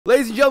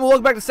Ladies and gentlemen,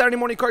 welcome back to Saturday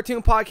Morning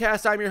Cartoon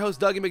Podcast. I'm your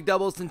host, Dougie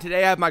McDoubles, and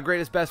today I have my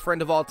greatest best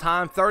friend of all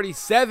time,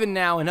 37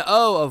 now and 0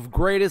 of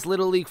greatest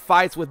Little League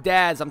fights with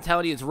dads. I'm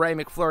telling you, it's Ray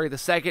McFlurry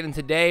II, and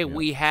today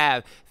we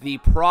have the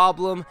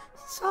problem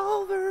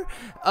solver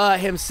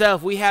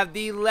himself. We have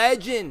the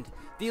legend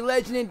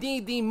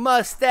indeed, the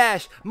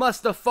mustache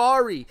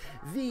Mustafari,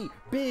 the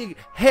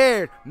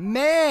big-haired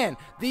man,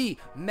 the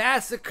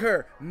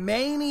massacre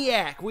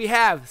maniac. We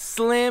have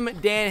Slim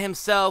Dan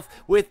himself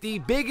with the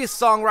biggest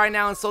song right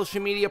now on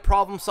social media,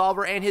 Problem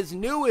Solver, and his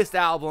newest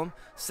album,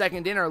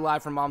 Second Dinner,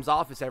 live from Mom's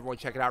Office. Everyone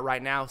check it out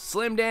right now.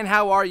 Slim Dan,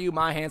 how are you,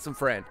 my handsome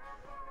friend?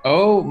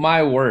 Oh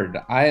my word,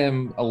 I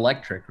am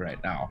electric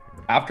right now.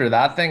 After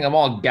that thing, I'm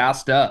all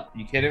gassed up.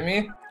 You kidding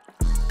me?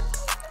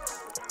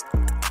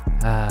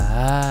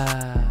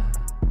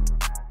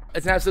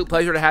 It's an absolute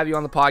pleasure to have you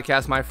on the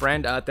podcast, my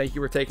friend. Thank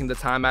you for taking the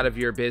time out of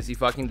your busy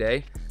fucking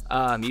day.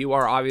 You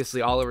are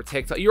obviously all over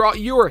TikTok.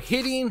 You are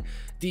hitting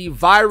the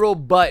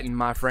viral button,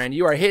 my friend.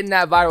 You are hitting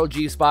that viral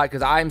G spot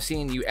because I'm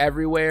seeing you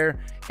everywhere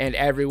and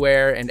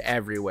everywhere and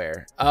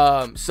everywhere.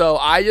 So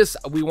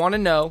we want to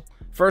know,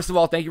 first of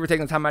all, thank you for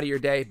taking the time out of your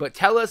day, but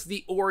tell us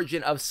the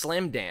origin of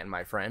Slim Dan,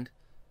 my friend.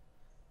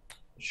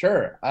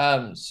 Sure.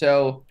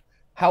 So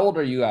how old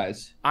are you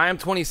guys? I am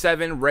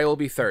 27. Ray will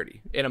be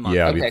 30 in a month.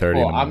 Yeah, I'll be 30 cool. In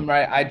a month. I'm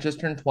right. I just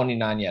turned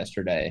 29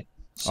 yesterday.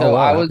 So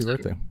wow, I was a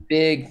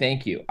big,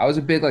 thank you. I was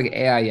a big like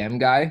AIM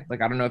guy.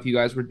 Like, I don't know if you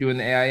guys were doing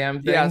the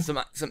AIM thing. Yeah, some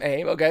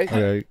AIM. Okay.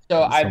 Okay.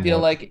 So I feel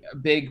like a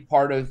big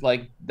part of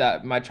like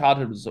that, my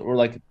childhood was, or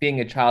like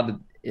being a child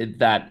in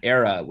that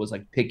era was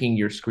like picking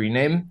your screen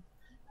name.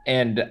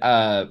 And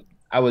I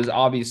was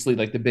obviously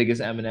like the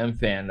biggest Eminem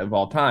fan of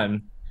all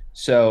time.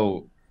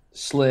 So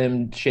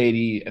Slim,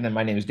 Shady, and then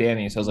my name is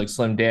Danny, so I was like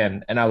Slim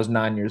Dan, and I was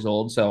 9 years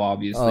old, so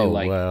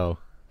obviously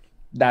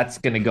that's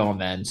gonna go on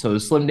then. So it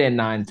was Slim Dan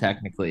 9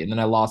 technically, and then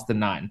I lost the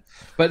 9.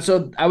 But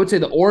so I would say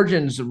the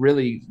origins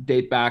really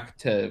date back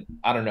to,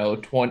 I don't know,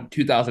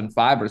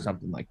 2005 or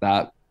something like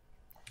that.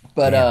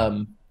 But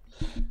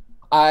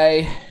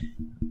I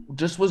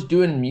just was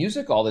doing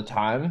music all the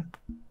time.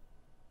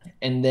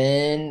 And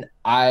then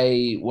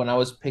when I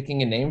was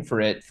picking a name for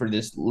it for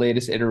this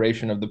latest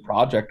iteration of the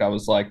project, I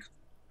was like,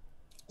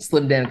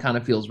 Slim Dan kind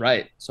of feels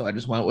right, so I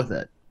just went with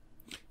it.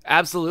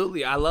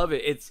 Absolutely, I love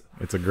it. It's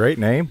a great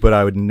name, but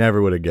I would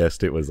have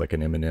guessed it was like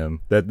an Eminem.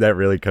 That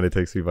really kind of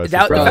takes me by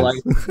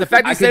surprise. The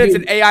fact you said it's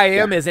an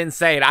AIM is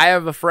insane. I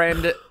have a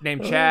friend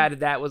named Chad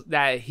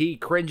that he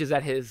cringes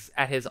at his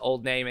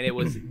old name, and it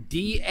was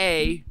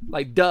DA,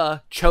 like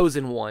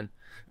chosen one.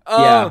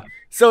 Yeah.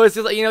 So it's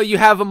just like, you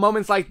have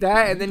moments like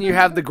that, and then you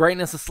have the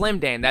greatness of Slim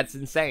Dan. That's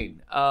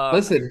insane.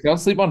 Listen, don't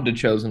sleep on the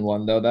chosen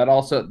one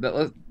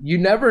though. You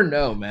never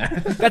know,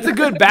 man. That's a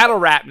good battle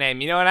rap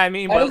name. You know what I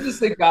mean? That is a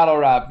sick battle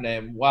rap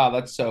name. Wow,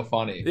 that's so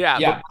funny.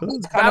 Yeah.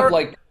 It's kind of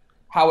like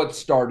how it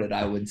started,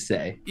 I would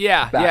say.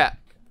 Yeah.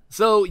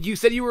 So you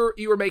said you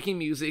were making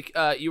music.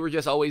 You were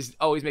just always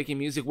making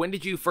music. When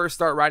did you first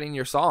start writing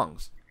your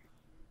songs?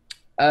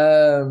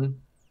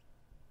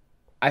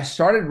 I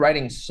started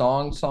writing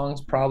songs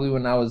probably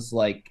when I was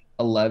like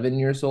 11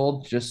 years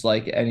old, just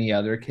like any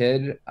other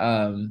kid.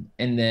 And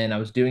then I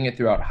was doing it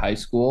throughout high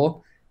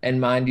school. And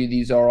mind you,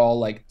 these are all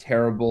like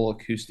terrible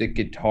acoustic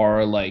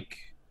guitar, like,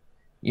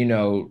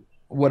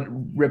 what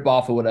rip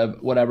off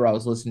of whatever I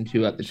was listening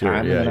to at the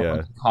time. And then I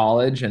went to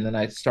college, and then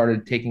I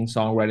started taking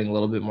songwriting a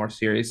little bit more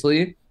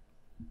seriously.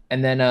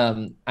 And then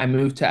I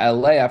moved to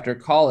LA after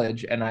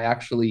college, and I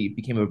actually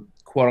became a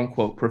quote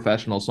unquote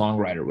professional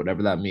songwriter,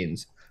 whatever that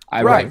means.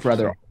 I write for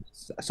other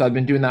artists. So I've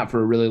been doing that for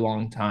a really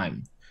long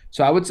time.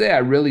 So I would say I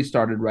really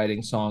started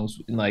writing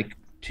songs in like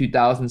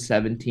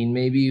 2017,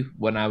 maybe,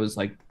 when I was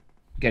like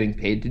getting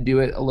paid to do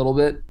it a little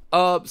bit.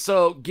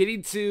 So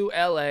getting to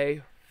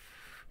LA,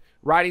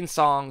 writing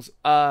songs,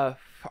 are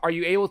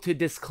you able to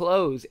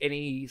disclose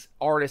any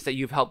artists that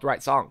you've helped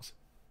write songs?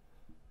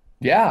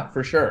 Yeah,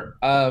 for sure.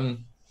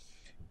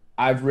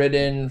 I've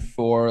written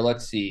for,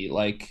 let's see,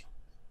 like,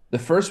 the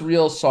first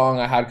real song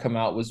I had come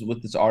out was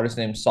with this artist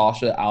named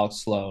Sasha Alex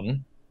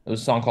Sloan. It was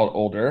a song called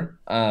Older.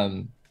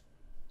 And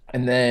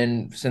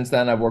then since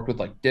then, I've worked with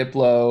like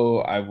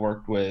Diplo. I've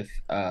worked with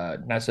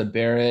Nessa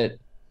Barrett.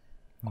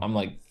 I'm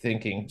like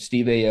thinking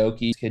Steve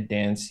Aoki, Kid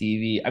Dan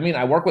Seavey. I mean,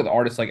 I work with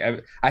artists like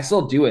I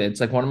still do it. It's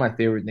like one of my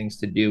favorite things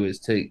to do is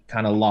to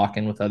kind of lock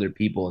in with other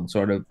people and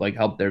sort of like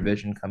help their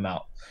vision come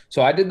out.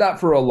 So I did that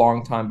for a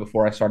long time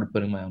before I started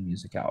putting my own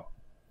music out.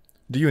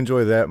 Do you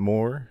enjoy that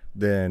more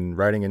than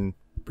writing and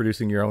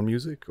producing your own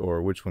music,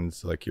 or which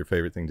one's like your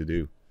favorite thing to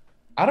do?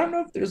 I don't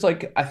know if there's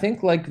like, I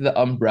think like the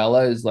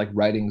umbrella is like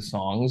writing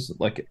songs.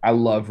 Like I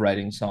love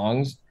writing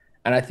songs,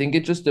 and I think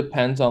it just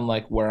depends on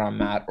like where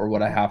I'm at or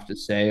what I have to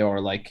say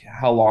or like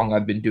how long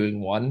I've been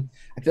doing one.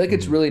 I feel like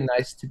it's really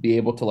nice to be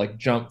able to like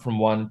jump from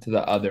one to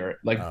the other,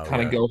 like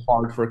of go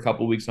hard for a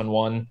couple weeks on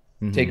one,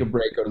 take a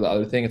break, go to the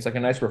other thing. It's like a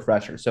nice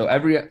refresher. So I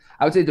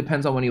would say it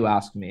depends on when you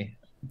ask me,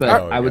 but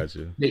I would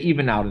say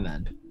even out and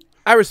end.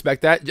 I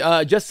respect that.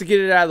 Just to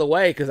get it out of the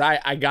way, because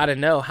I got to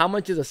know, how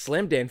much is a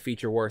Slim Dan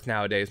feature worth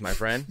nowadays, my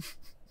friend?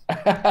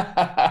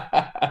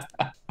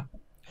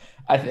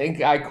 I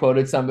think I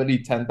quoted somebody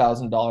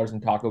 $10,000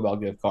 in Taco Bell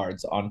gift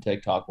cards on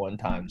TikTok one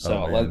time.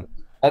 So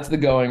that's the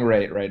going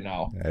rate right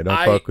now. Yeah,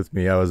 don't fuck with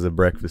me. I was a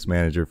breakfast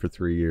manager for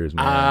 3 years,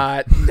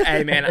 man.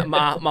 Hey man,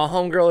 my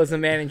homegirl is a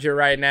manager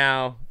right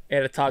now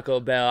at a Taco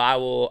Bell. I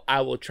will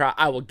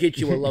get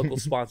you a local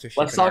sponsorship.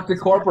 Let's talk to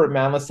corporate,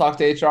 man. Let's talk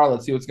to HR.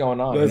 Let's see what's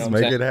going on. Let's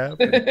make it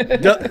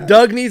happen.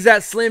 Doug needs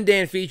that Slim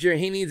Dan feature, and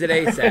he needs it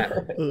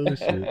ASAP. Oh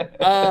shit.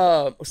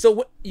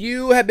 So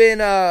you have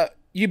been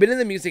you've been in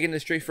the music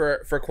industry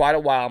for quite a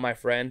while, my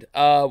friend.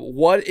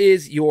 What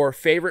is your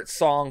favorite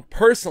song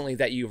personally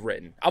that you've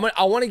written? I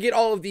want to get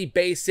all of the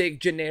basic,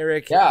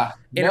 generic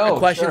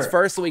questions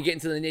first, so we get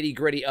into the nitty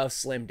gritty of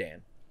Slim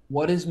Dan.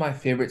 What is my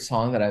favorite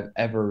song that I've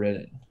ever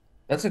written?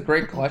 That's a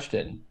great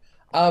question.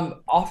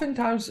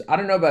 Oftentimes, I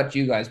don't know about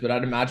you guys, but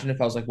I'd imagine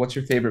if I was like, what's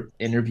your favorite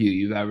interview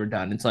you've ever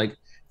done? It's like,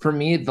 for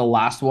me, the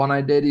last one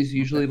I did is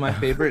usually my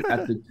favorite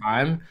at the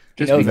time,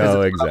 just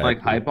because it's got, like,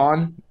 hype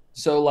on.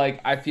 So, like,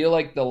 I feel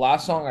like the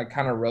last song I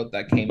kind of wrote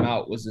that came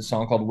out was a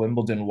song called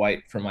Wimbledon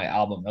White from my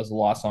album. That was the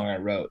last song I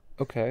wrote.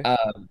 Okay.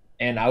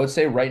 And I would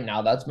say right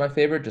now that's my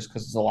favorite just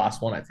because it's the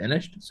last one I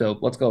finished. So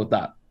let's go with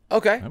that.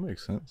 Okay. That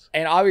makes sense.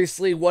 And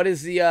obviously, what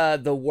is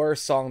the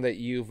worst song that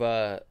you've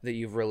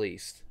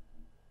released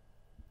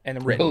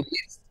and written?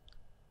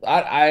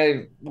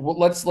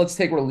 Let's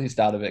take released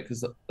out of it,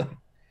 because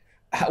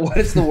what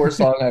is the worst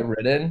song I've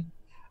written?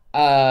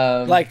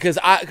 Because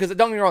don't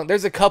get me wrong,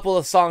 there's a couple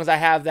of songs I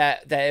have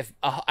that if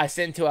I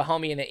send to a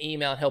homie in an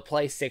email and he'll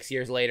play 6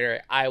 years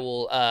later, I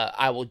will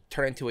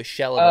turn into a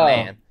shell of a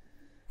man.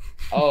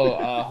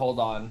 Hold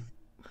on.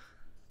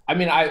 I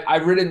mean,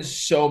 I've written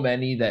so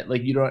many that,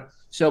 like, you don't.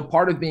 So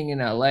part of being in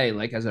LA,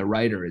 like, as a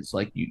writer, it's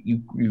like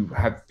you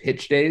have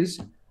pitch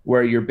days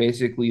where you're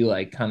basically,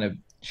 like, kind of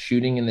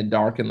shooting in the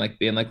dark and, like,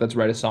 being like, let's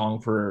write a song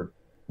for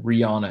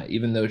Rihanna,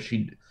 even though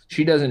she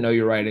doesn't know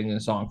you're writing a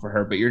song for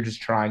her, but you're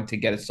just trying to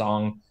get a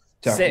song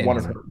to one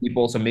of her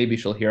people, so maybe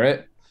she'll hear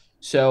it.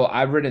 So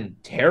I've written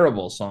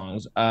terrible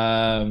songs.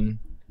 I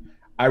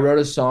wrote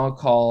a song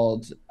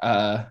called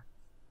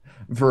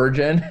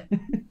Virgin,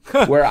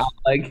 where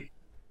I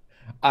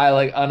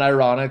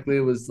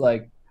unironically was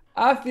like,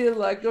 I feel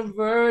like a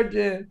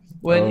virgin.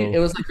 It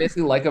was, like,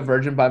 basically Like a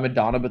Virgin by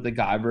Madonna, but the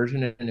guy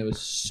version, and it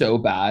was so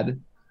bad.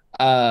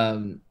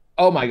 Oh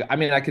my God. I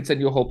mean, I could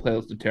send you a whole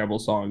playlist of terrible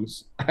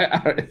songs.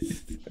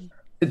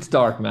 It's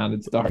dark, man.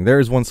 It's dark.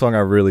 There's one song I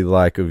really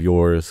like of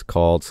yours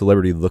called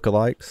Celebrity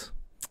Lookalikes.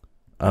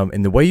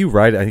 And the way you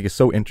write it, I think is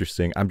so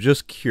interesting. I'm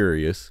just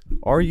curious,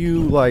 are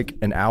you, like,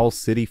 an Owl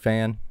City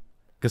fan?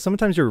 Because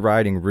sometimes your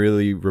writing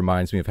really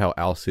reminds me of how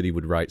Owl City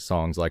would write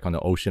songs, like on the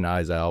Ocean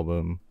Eyes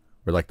album,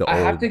 or like the I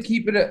have to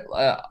keep it at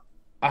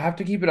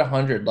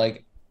 100.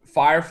 Like,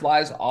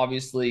 Firefly's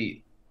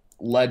obviously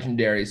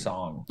legendary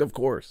song. Of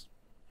course.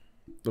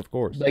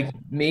 Like,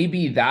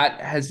 maybe that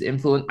has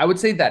influenced, I would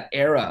say, that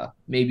era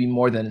maybe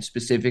more than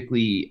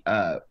specifically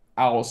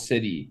Owl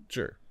City.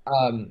 Sure.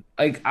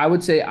 Like, I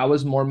would say I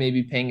was more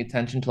maybe paying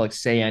attention to, like,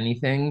 Say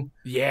Anything.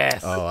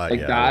 Yes.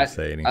 That.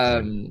 Say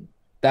Anything.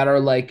 That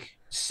are, like,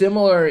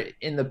 similar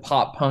in the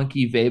pop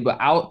punky vein, but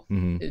Owl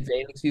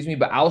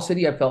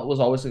City I felt was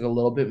always, like, a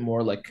little bit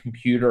more, like,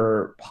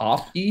 computer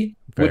poppy,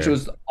 which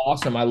was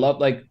awesome. I love,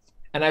 like,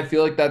 and I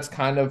feel like that's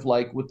kind of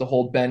like with the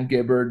whole Ben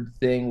Gibbard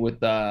thing with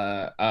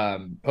the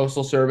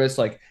Postal Service,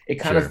 like, it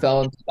kind of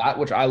fell into that,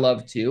 which I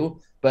love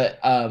too. But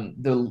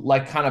the,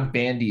 like, kind of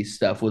bandy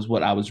stuff was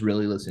what I was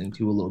really listening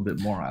to a little bit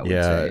more, I would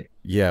say.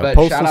 Yeah, but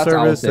Postal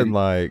Service and,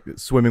 like,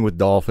 Swimming with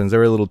Dolphins, they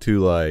were a little too,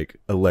 like,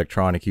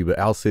 electronic-y, but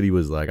Owl City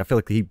was, like, I feel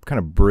like he kind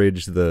of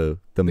bridged the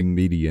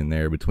median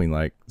there between,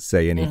 like,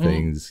 Say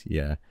Anythings. Mm-hmm.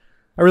 Yeah.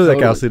 I really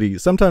like Owl City.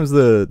 Sometimes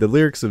the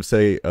lyrics of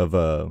Celebrity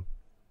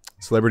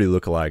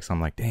Lookalikes, I'm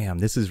like, damn,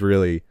 this is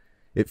really,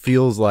 it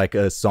feels like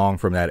a song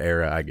from that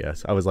era, I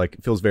guess. I was like,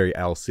 it feels very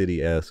Owl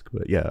City-esque,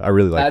 but yeah, I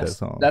really like that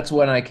song. Thank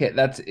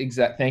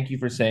you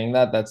for saying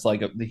that. That's,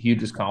 like, the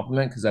hugest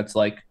compliment, because that's,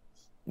 like,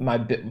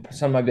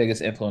 some of my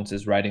biggest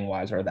influences writing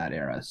wise are that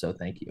era. So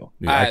thank you.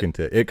 Yeah,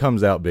 it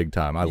comes out big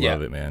time. I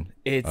love it, man.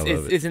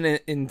 It's an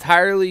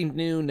entirely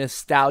new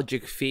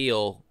nostalgic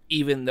feel,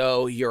 even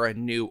though you're a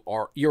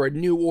newer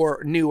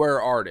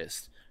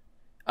artist.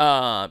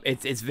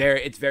 It's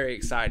very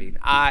exciting.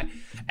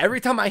 Every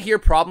time I hear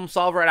Problem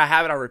Solver, and I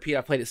have it on repeat,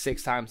 I played it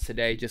 6 times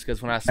today, just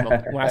because when I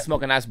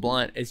smoke a nice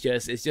blunt, it's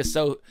just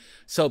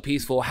so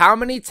peaceful. How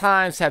many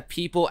times have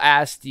people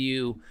asked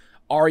you,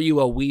 are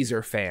you a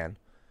Weezer fan?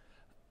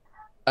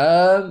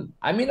 I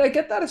mean, I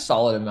get that a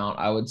solid amount,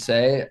 I would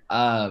say.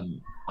 I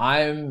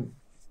mean,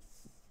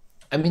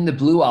 the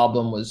Blue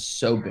album was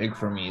so big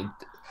for me,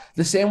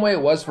 the same way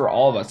it was for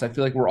all of us. I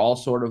feel like we're all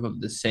sort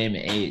of the same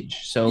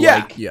age, so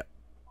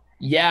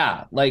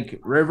yeah, like,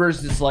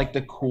 Rivers is, like,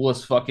 the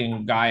coolest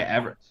fucking guy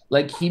ever.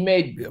 Like, he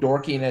made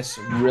dorkiness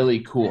really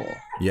cool.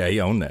 Yeah, he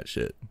owned that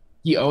shit.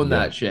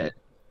 That shit.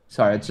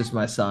 Sorry, it's just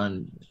my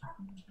son.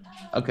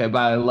 Okay,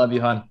 bye. I love you,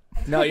 hon.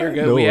 No, you're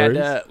good. No we worries.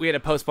 had to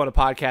postpone a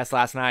podcast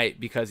last night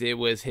because it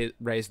was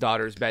Ray's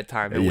daughter's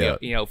bedtime, and Yeah.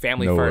 we,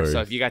 family No first. So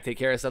worries. if you got to take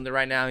care of something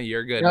right now,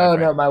 you're good.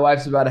 No, my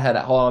wife's about to head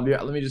out. Hold on,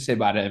 let me just say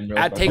bye to him real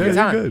quick. Take your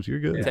time. You're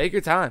good. Take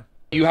your time.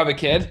 You have a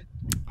kid?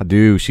 I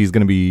do. She's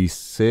gonna be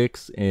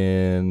 6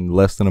 in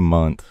less than a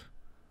month.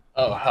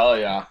 Oh hell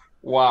yeah!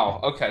 Wow.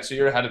 Okay, so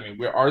you're ahead of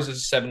me. Ours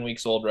is 7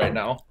 weeks old right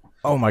now.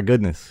 Oh my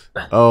goodness.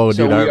 Oh,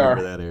 So dude, I we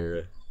remember are- that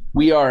era.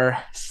 We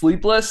are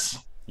sleepless.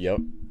 Yep.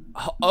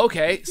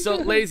 Okay, so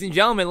ladies and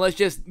gentlemen, let's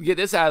just get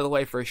this out of the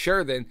way for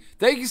sure. Then,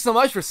 thank you so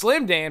much for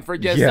Slim Dan for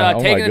just Yeah, oh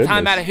my taking the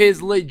time goodness. out of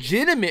his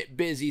legitimate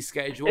busy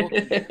schedule.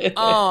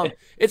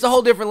 It's a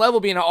whole different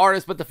level being an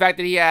artist, but the fact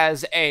that he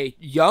has a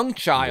young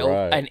child,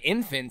 Right. an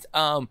infant,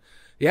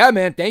 yeah,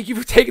 man, thank you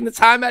for taking the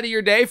time out of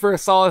your day for a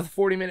solid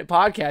 40-minute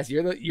podcast.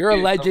 You're a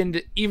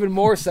legend, even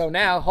more so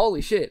now.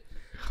 Holy shit.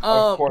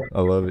 Of course.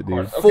 I love it, dude.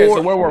 Okay,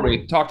 so where were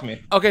we? Talk to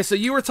me. Okay, so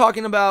you were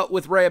talking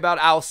with Ray about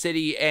Owl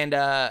City, and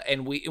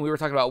we were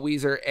talking about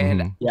Weezer,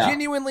 and Yeah.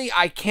 genuinely,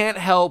 I can't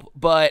help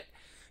but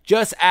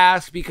just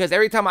ask, because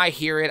every time I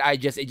hear it,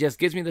 it just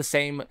gives me the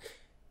same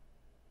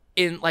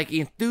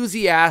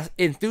enthusiasm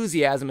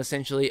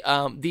essentially.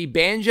 The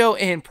Banjo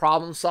and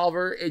Problem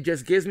Solver, it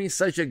just gives me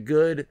such a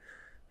good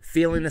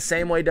feeling, the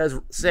same way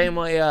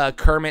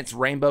Kermit's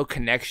Rainbow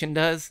Connection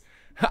does.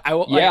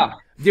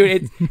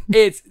 Dude,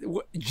 it's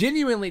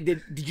genuinely.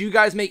 Did you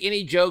guys make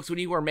any jokes when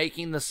you were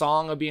making the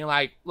song of being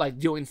like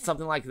doing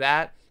something like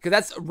that? Because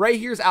that's right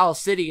here's Owl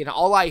City, and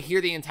all I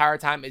hear the entire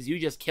time is you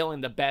just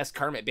killing the best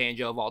Kermit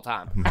banjo of all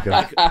time.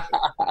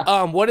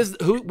 What is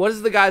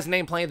the guy's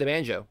name playing the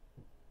banjo?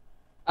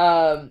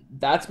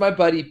 That's my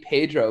buddy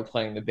Pedro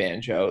playing the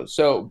banjo.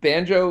 So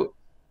banjo,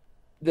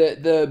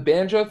 the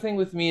banjo thing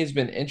with me has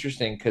been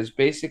interesting because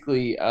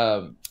basically,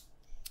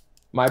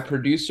 my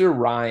producer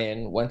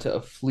Ryan went to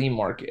a flea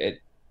market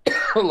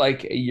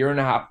like a year and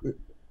a half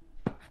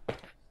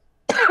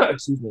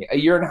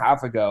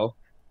ago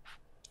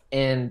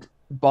and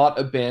bought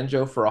a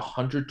banjo for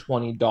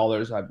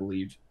 $120, I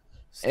believe.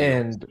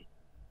 And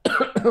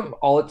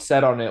all it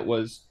said on it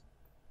was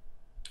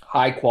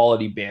high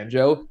quality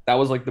banjo. That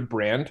was like the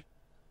brand,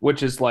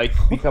 which is like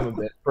become a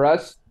bit for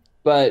us.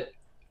 But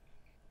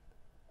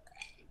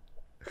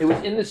it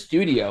was in the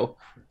studio.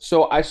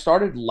 So I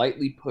started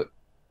lightly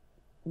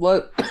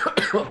let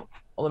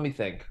me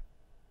think.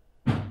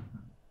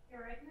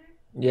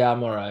 Yeah,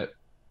 I'm all right.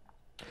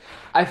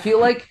 I feel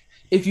like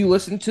if you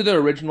listen to the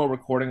original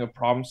recording of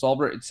Problem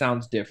Solver, it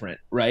sounds different,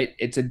 right?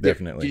 It's a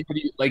Definitely.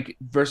 like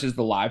versus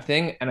the live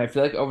thing. And I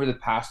feel like over the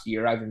past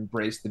year, I've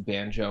embraced the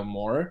banjo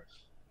more.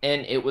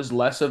 And it was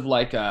less of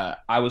like I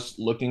was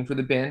looking for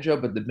the banjo,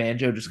 but the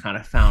banjo just kind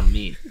of found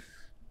me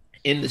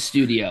in the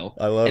studio.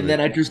 I love it. And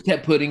then I just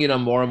kept putting it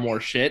on more and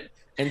more shit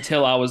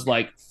until I was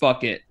like,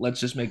 fuck it, let's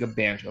just make a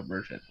banjo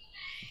version.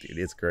 Dude,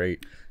 it's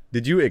great.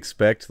 Did you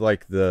expect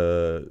like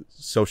the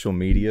social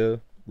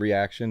media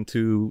reaction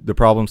to the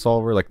Problem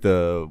Solver, like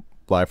the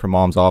Live from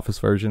Mom's Office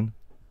version?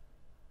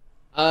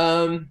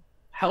 Hell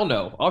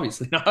no,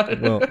 obviously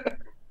not. Well,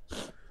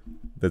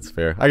 that's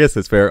fair. I guess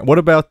that's fair. What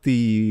about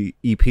the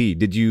EP?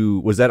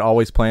 Was that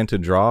always planned to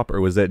drop,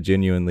 or was that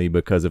genuinely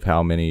because of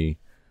how many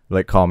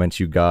like comments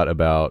you got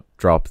about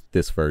drop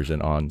this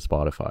version on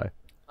Spotify?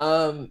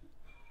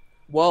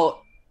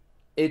 Well,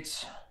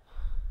 it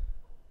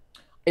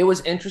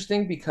was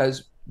interesting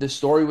because the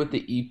story with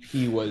the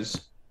EP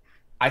was,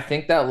 I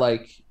think that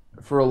like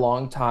for a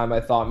long time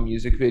I thought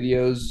music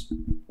videos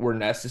were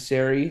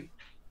necessary,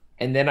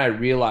 and then I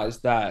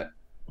realized that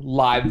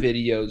live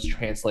videos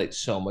translate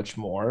so much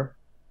more.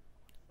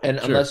 And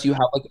Sure.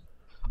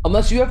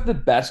 unless you have the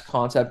best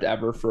concept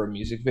ever for a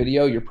music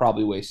video, you're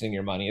probably wasting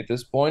your money at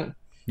this point.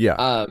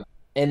 Yeah.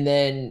 And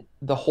then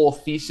the whole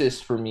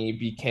thesis for me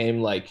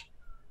became like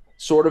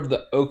sort of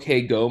the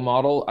OK Go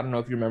model. I don't know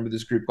if you remember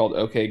this group called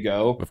OK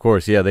Go. Of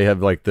course, yeah. They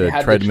have like the They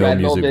had the treadmill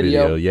treadmill music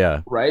video.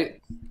 Yeah. Right?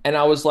 And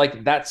I was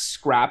like, that's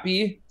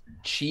scrappy,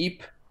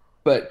 cheap,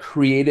 but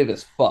creative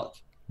as fuck.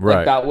 Right.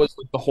 Like that was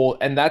like the whole,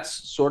 and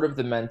that's sort of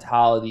the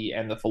mentality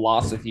and the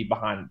philosophy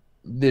behind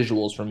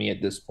visuals for me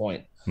at this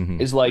point. Mhm.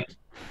 Is like,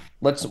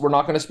 we're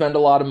not going to spend a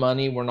lot of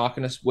money. We're not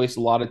going to waste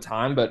a lot of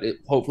time, but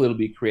hopefully it'll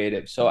be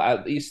creative. So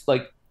at least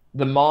like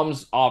the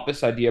mom's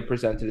office idea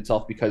presented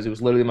itself because it was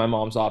literally my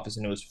mom's office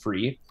and it was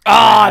free.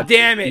 Ah,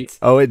 damn it.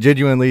 Oh, it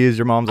genuinely is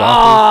your mom's office?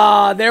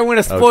 Ah, there went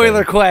a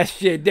spoiler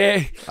question.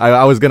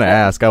 I was going to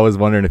ask. I was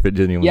wondering if it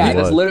genuinely Yeah,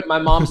 was. it's literally my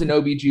mom's an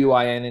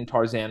OBGYN in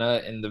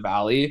Tarzana in the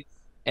Valley.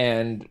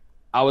 And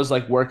I was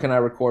like, where can I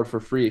record for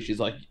free? She's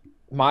like,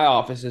 my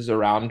office is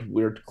around.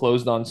 We're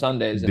closed on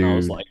Sundays. And I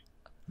was Dude. like,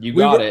 you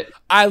got it.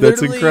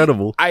 That's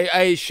incredible.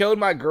 I showed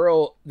my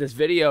girl this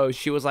video.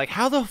 She was like,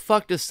 how the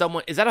fuck does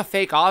someone, is that a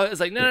fake office?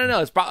 It's like, no.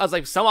 I was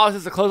like, some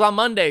offices are closed on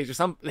Mondays or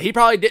something. He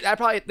probably did.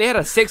 They had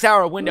a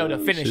 6-hour window to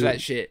finish that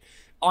shit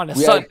on a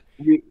Sunday.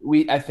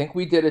 I think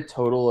we did a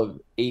total of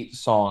 8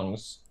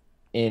 songs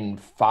in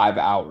 5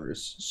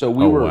 hours. So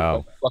we were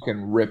wow.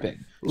 fucking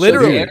ripping.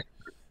 Literally. So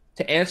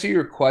to answer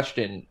your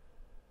question,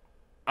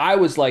 I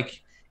was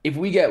like, if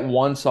we get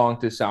one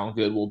song to sound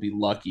good, we'll be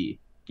lucky.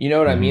 You know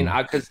what I mean?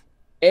 Mhm. Because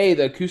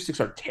the acoustics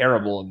are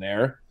terrible in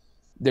there.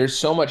 There's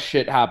so much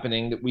shit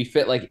happening that we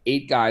fit like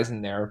 8 guys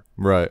in there.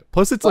 Right.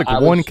 Plus, it's But like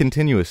one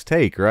continuous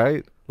take,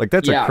 right? Like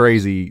that's a Yeah.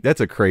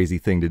 crazy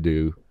thing to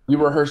do. We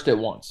rehearsed it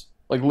once.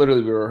 Like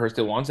literally, we rehearsed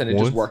it once, and it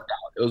just Once? worked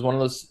out. It was one of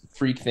those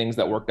freak things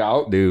that worked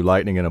out. Dude,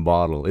 lightning in a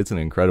bottle. It's an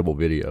incredible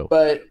video.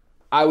 But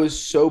I was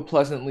so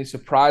pleasantly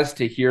surprised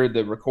to hear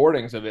the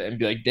recordings of it and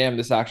be like, damn,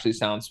 this actually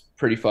sounds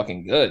pretty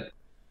fucking good.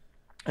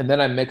 And then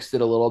I mixed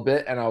it a little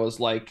bit, and I was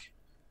like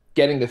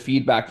getting the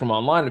feedback from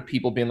online of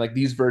people being like,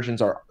 these versions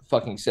are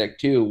fucking sick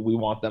too. We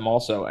want them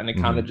also. And it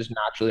kind of just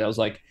naturally, I was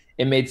like,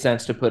 it made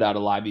sense to put out a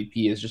live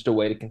EP as just a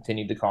way to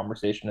continue the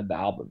conversation of the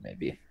album,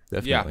 maybe.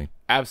 Definitely. Yeah,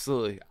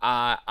 absolutely.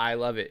 I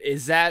love it.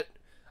 Is that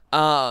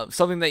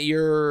something that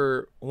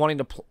you're wanting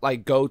to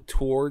like go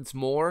towards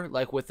more,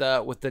 like with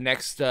the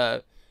next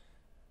the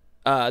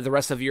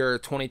rest of your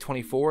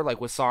 2024,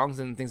 like with songs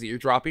and things that you're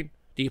dropping?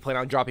 Do you plan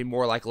on dropping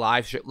more like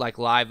live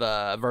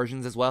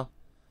versions as well?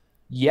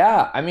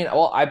 Yeah, I mean,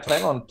 well, I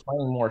plan on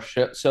playing more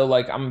shit. So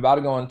like, I'm about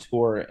to go on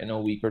tour in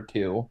a week or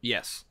two.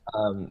 Yes.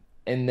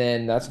 And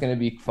then that's going to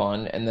be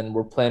fun. And then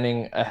we're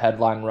planning a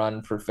headline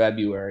run for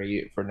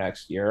February for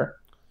next year.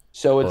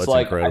 So it's that's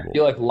like, incredible. I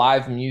feel like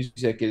live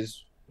music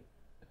is,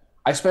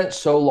 I spent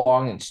so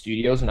long in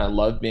studios and I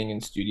love being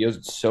in studios.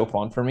 It's so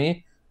fun for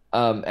me.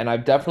 And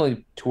I've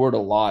definitely toured a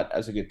lot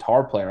as a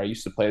guitar player. I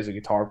used to play as a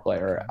guitar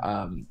player.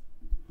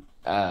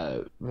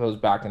 It was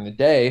back in the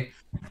day.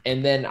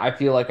 And then I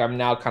feel like I'm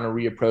now kind of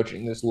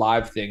reapproaching this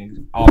live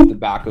thing off the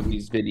back of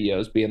these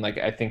videos, being like,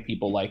 I think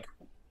people like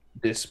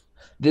this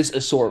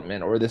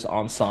assortment or this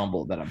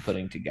ensemble that I'm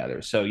putting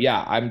together. So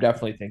yeah, I'm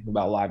definitely thinking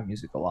about live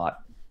music a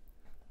lot.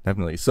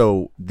 Definitely.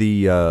 So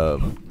the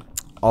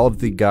all of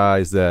the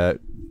guys that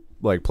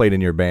like played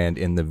in your band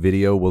in the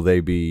video,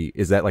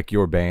 is that like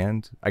your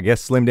band? I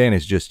guess Slimdan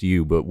is just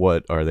you, but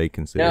what are they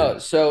considered? No,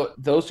 so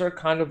those are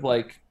kind of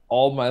like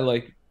all my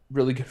like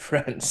really good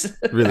friends.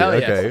 Really? Hell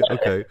yes.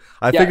 Okay.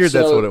 I figured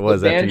that's what it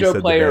was The after you banjo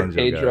said player, the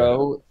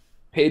banjo guy.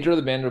 Pedro,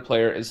 the banjo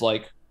player, is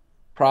like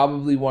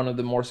probably one of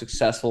the more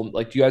successful.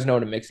 Like, do you guys know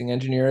what a mixing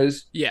engineer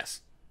is?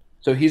 Yes.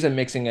 So he's a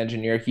mixing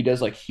engineer. He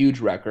does like huge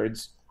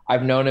records.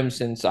 I've known him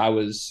since I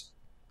was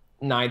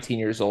 19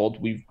 years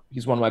old.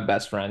 He's one of my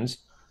best friends.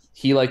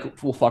 He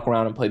like will fuck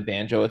around and play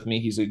banjo with me.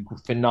 He's a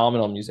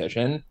phenomenal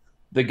musician.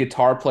 The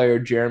guitar player,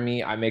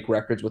 Jeremy, I make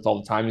records with all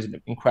the time. He's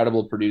an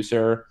incredible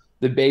producer.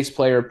 The bass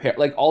player,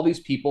 like all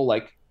these people,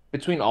 like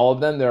between all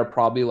of them, there are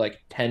probably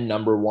like 10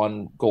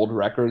 #1 gold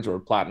records or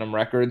platinum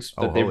records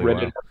that they've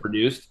written and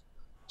produced.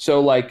 So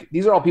like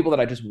these are all people that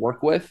I just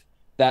work with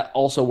that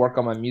also work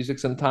on my music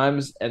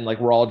sometimes. And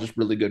like we're all just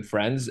really good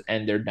friends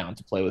and they're down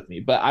to play with me.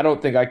 But I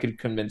don't think I could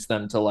convince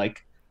them to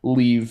like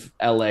leave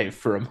LA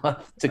for a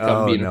month to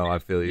come be. No, I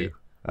feel you.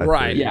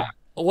 Right. Yeah.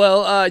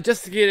 Well,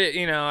 just to get it,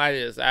 I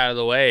just out of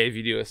the way. If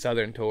you do a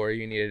Southern tour,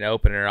 you need an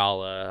opener.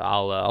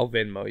 I'll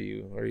Venmo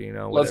you, or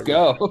whatever. Let's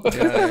go.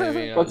 You know what I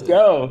mean? Let's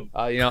go.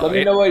 Let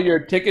me know what your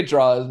ticket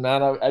draw is,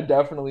 man. I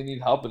definitely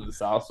need help in the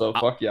South, so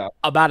fuck yeah.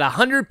 About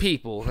 100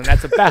 people, and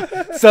that's about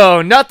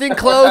so nothing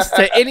close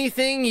to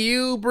anything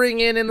you bring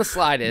in the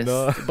slightest.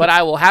 No. But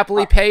I will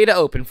happily pay to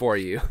open for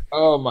you.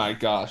 Oh my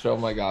gosh.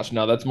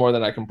 No, that's more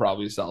than I can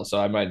probably sell, so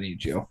I might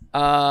need you.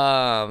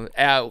 Because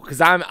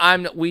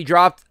we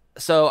dropped.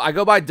 So I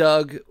go by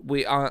Doug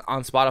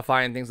on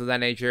Spotify and things of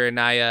that nature, and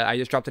I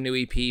just dropped a new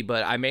EP,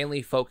 but I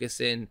mainly focus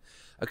in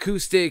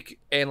acoustic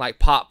and like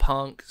pop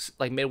punk,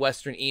 like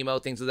Midwestern emo,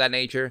 things of that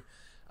nature.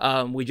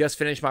 We just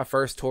finished my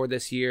first tour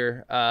this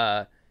year,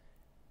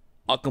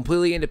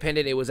 completely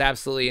independent. It was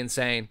absolutely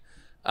insane.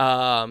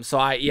 So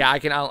I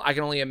can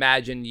only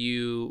imagine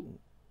you.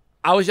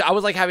 I was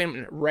like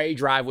having Ray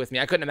drive with me.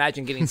 I couldn't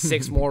imagine getting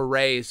 6 more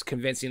Rays,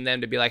 convincing them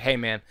to be like, hey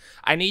man,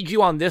 I need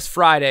you on this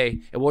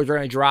Friday and we're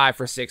going to drive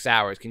for 6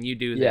 hours. Can you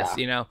do this?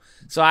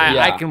 So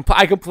I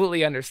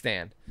completely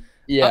understand.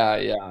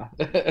 Yeah.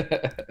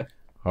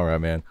 All right,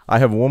 man. I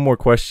have one more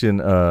question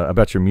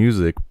about your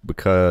music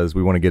because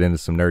we want to get into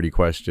some nerdy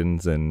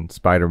questions and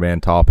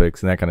Spider-Man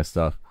topics and that kind of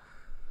stuff.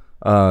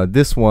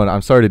 This one,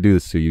 I'm sorry to do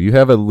this to you. You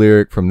have a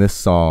lyric from this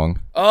song.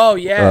 Oh,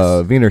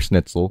 yes. Wiener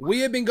Schnitzel.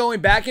 We have been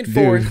going back and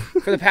forth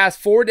for the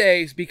past 4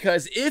 days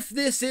because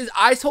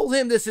I told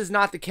him this is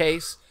not the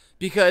case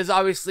because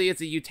obviously it's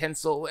a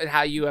utensil and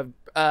how you have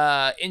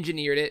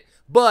engineered it.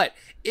 But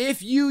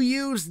if you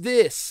use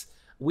this,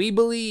 we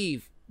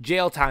believe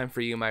jail time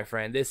for you, my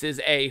friend. This is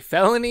a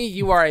felony.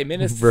 You are a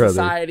menace to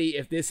society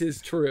if this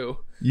is true.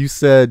 You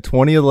said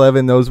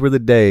 2011, those were the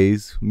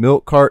days.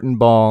 Milk carton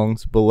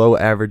bongs, below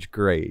average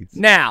grades.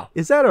 Now,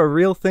 is that a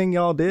real thing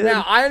y'all did?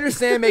 Now, I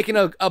understand making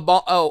a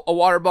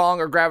water bong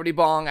or gravity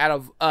bong out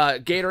of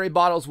Gatorade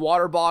bottles,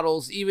 water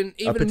bottles, even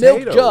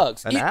milk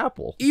jugs. An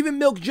apple. Even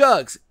milk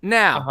jugs.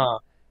 Now,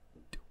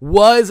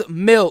 was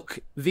milk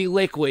the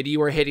liquid you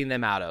were hitting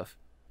them out of?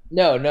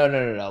 No.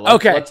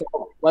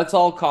 Let's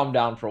all calm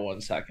down for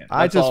 1 second.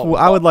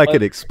 I would like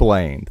it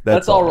explained.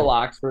 Let's all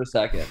relax for a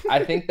second.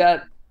 I think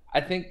that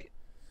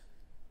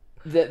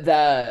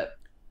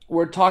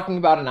we're talking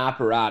about an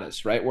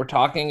apparatus, right? We're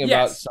talking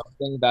about Yes.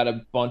 something that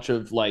a bunch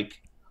of like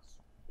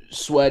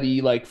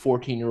sweaty like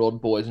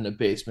 14-year-old boys in a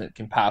basement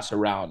can pass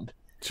around,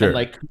 Sure. and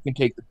like who can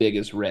take the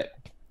biggest rip.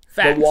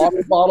 Facts. The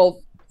water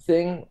bottle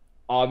thing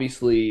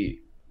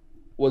obviously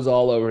was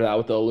all over that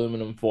with the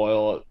aluminum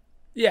foil.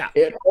 Yeah.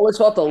 It always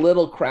felt a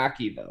little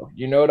cracky though.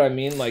 You know what I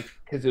mean? Like,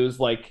 because it was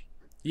like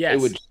Yes.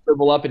 it would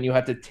shrivel up and you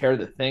had to tear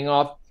the thing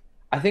off.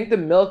 I think the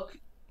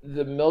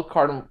milk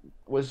carton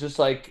was just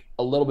like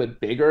a little bit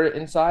bigger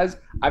in size.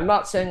 I'm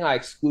not saying I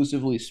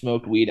exclusively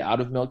smoked weed out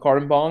of milk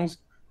carton bongs,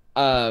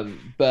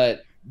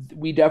 but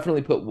we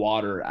definitely put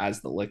water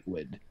as the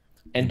liquid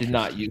and did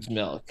not use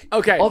milk.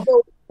 Okay.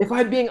 Although, if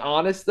I'm being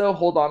honest, though,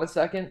 hold on a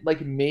second.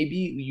 Like, maybe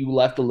you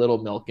left a little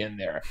milk in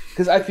there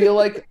because I feel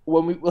like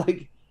when we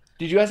like,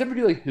 did you guys ever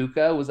do like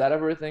hookah? Was that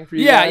ever a thing for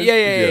you? Yeah, guys?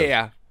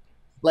 yeah.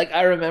 Like,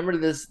 I remember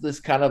this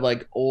kind of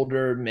like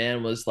older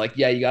man was like,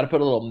 yeah, you got to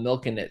put a little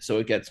milk in it so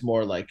it gets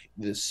more like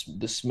this.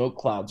 The smoke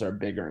clouds are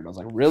bigger, and I was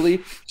like,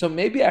 really? So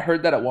maybe I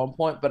heard that at one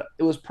point, but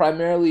it was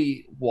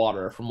primarily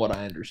water, from what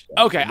I understand.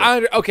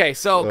 Okay, okay.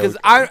 So because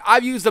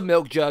I've used a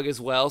milk jug as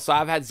well, so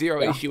I've had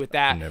zero issue with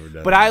that. Never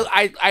done But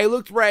that. I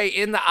looked Ray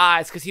in the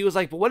eyes because he was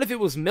like, "But what if it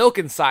was milk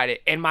inside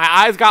it?" And my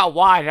eyes got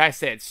wide, and I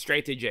said,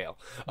 "Straight to jail."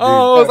 I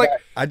was like,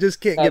 I just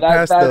can't No, get that-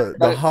 past that-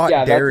 the that- hot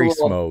yeah, that's a dairy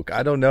little- smoke.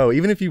 I don't know.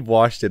 Even if you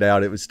washed it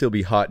out, it would still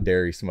be hot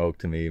dairy smoke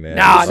to me, man.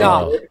 Nah, So,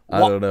 no. I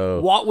don't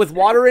know. with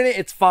water in it,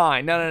 it's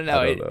fine. No. I don't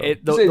know. You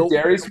say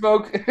dairy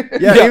smoke?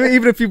 Yeah,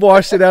 even if you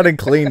washed it out and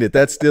cleaned it,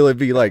 that'd still it'd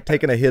be like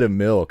taking a hit of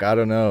milk. I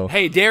don't know.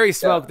 Hey, dairy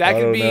smoke. That I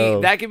could don't be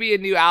know. that could be a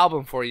new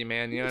album for you,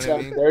 man. You know what I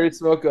mean? Dairy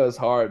smoke goes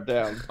hard.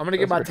 Damn. I'm gonna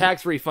get my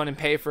tax refund and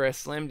pay for a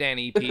Slim Dan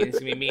EP. And it's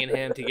gonna be me and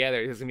him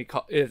together. It's gonna be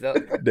called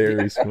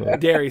Dairy smoke.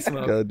 Dairy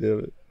Smoke. God damn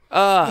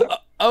it.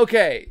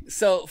 Okay.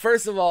 So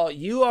first of all,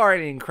 you are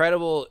an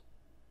incredible,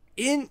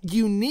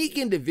 unique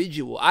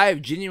individual. I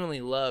have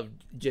genuinely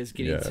loved just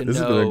getting to this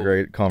know. has been a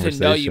great conversation,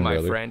 to know you, my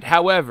brother. friend.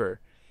 However,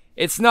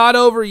 it's not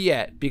over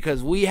yet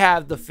because we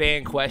have the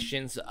fan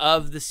questions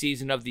of the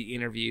season of the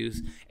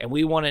interviews, and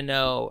we want to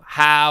know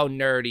how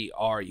nerdy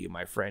are you,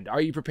 my friend?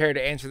 Are you prepared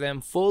to answer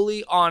them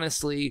fully,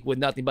 honestly, with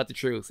nothing but the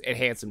truth and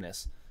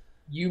handsomeness?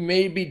 You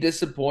may be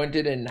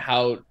disappointed in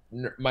how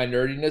my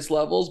nerdiness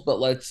levels, but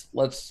let's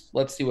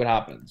see what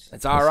happens.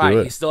 It's all Let's right. do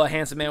it. He's still a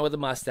handsome man with a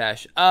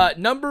mustache.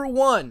 Number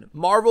one,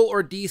 Marvel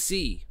or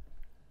DC?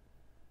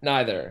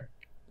 Neither.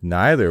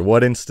 Neither.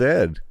 What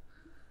instead?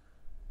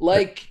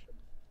 Like,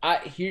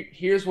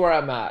 here's where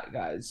I'm at,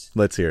 guys.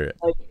 Let's hear it.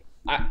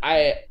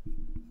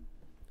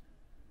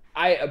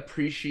 I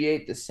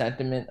appreciate the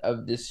sentiment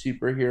of this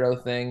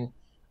superhero thing.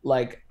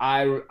 Like,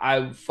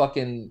 I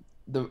fucking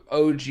the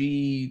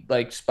OG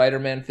like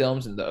Spider-Man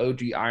films and the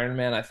OG Iron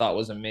Man I thought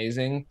was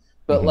amazing,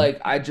 but like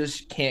I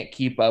just can't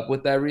keep up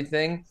with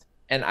everything,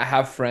 and I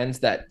have friends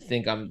that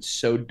think I'm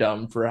so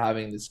dumb for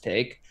having this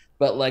take,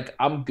 but like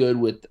I'm good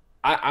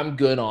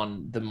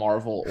on the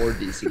Marvel or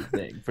DC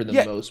thing for the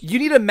most. You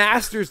need a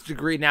master's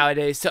degree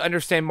nowadays to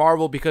understand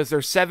Marvel because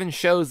there's 7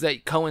 shows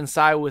that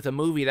coincide with a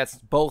movie that's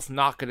both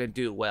not going to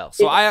do well.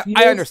 So I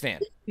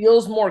understand. It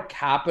feels more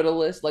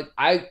capitalist. Like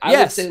I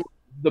would say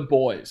The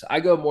Boys. I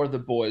go more The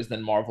Boys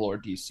than Marvel or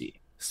DC.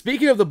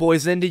 Speaking of The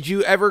Boys, then, did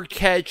you ever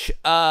catch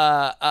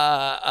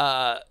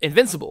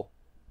Invincible?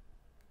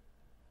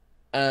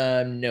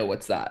 No,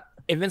 what's that?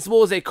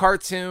 Invincible is a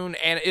cartoon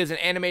and is an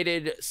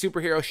animated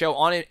superhero show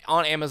on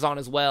Amazon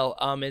as well.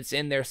 It's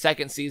in their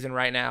 2nd season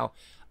right now.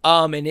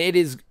 And it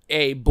is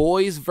a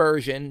boys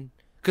version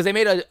because they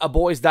made a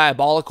Boys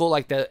Diabolical,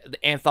 like the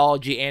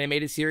anthology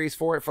animated series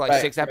for it for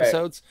like 6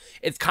 episodes.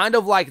 It's kind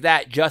of like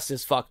that, just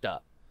as fucked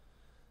up.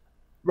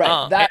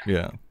 Right.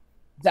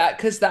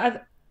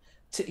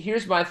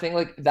 Here's my thing.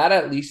 Like that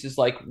at least is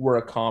like we're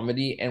a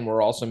comedy and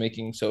we're also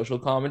making social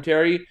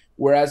commentary.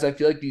 Whereas I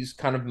feel like these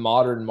kind of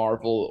modern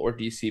Marvel or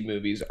DC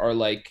movies are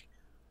like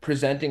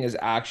presenting as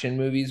action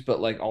movies, but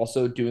like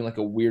also doing like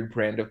a weird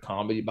brand of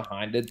comedy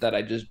behind it that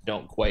I just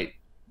don't quite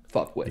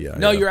fuck with.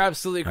 No, you're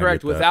absolutely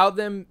correct. with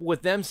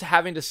them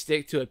having to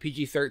stick to a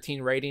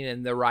PG-13 rating,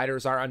 and the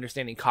writers aren't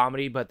understanding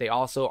comedy, but they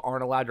also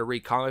aren't allowed to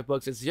read comic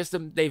books. It's just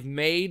they've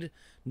made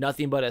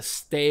nothing but a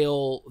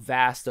stale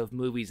vast of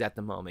movies at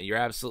the moment. You're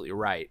absolutely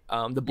right.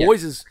 The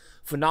Boys is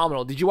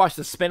phenomenal. Did you watch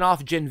the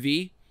spinoff Gen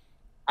V?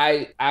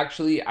 I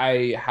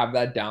have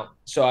that down.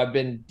 So I've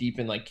been deep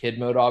in like kid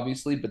mode,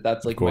 obviously, but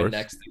that's like my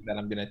next thing that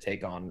I'm gonna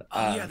take on.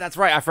 Yeah, that's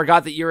right. I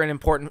forgot that you're an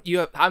important.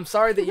 I'm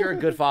sorry that you're a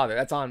good father.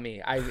 That's on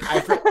me.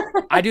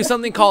 I do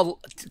something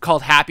called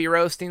happy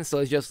roasting. So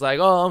it's just like,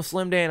 oh, I'm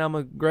Slim Dan. I'm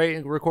a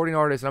great recording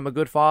artist, and I'm a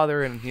good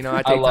father, and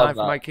I take time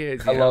for my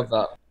kids. I love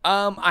that.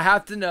 I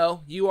have to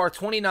know, you are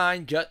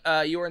 29,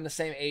 you are in the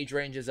same age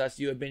range as us.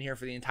 You have been here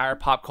for the entire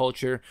pop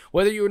culture.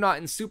 Whether you are not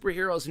in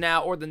superheroes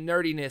now or the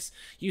nerdiness,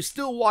 you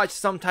still watched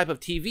some type of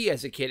TV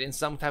as a kid and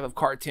some type of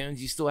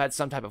cartoons. You still had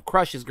some type of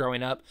crushes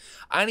growing up.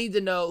 I need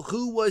to know,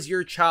 who was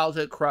your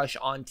childhood crush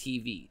on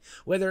TV?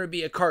 Whether it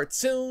be a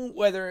cartoon,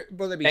 whether it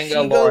be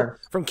Shigo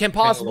from Kim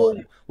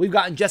Possible. We've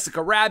gotten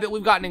Jessica Rabbit.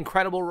 We've gotten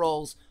incredible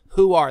roles.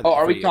 Who are they? Oh,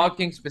 are for we you?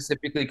 talking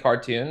specifically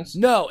cartoons?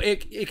 No,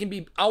 it can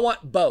be. I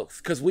want both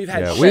because we've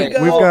had. Yeah,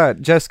 Shingo. we've got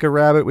Jessica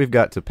Rabbit, we've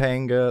got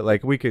Topanga.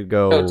 Like we could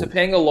No, go.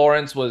 Topanga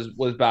Lawrence was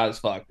bad as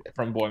fuck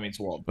from Boy Meets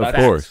World. Of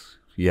course,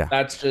 yeah.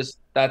 That's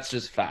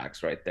just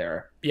facts right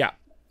there. Yeah.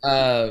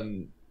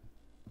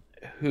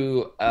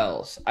 Who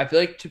else? I feel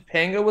like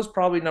Topanga was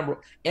probably number.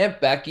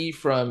 Aunt Becky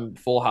from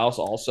Full House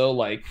also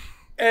like.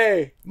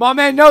 Hey, my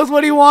man knows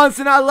what he wants,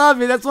 and I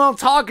love it. That's what I'm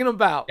talking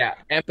about. Yeah,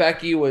 Aunt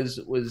Becky was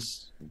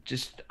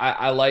just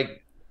I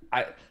like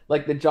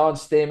the John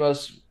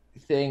Stamos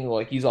thing.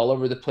 Like he's all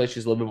over the place.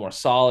 She's a little bit more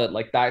solid.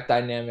 Like that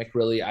dynamic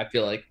really I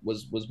feel like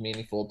was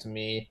meaningful to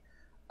me.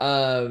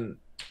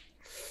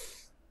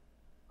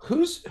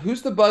 Who's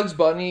the Bugs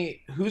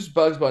Bunny? Who's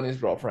Bugs Bunny's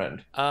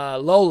girlfriend?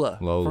 Lola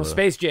from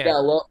Space Jam. Yeah,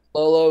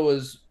 Lola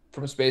was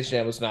from Space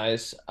Jam was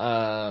nice.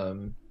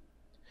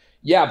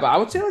 Yeah, but I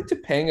would say like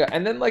Topanga,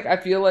 and then like I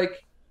feel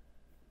like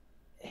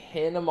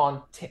Hannah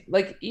Montana,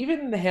 like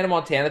even the Hannah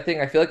Montana thing,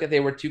 I feel like they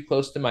were too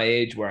close to my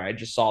age where I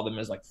just saw them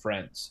as like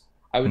friends.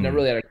 I would never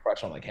really had a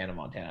crush on like Hannah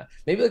Montana.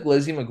 Maybe like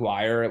Lizzie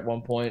McGuire at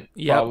one point.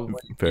 Yep.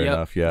 Probably. Fair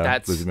enough. Yeah,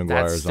 that's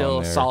still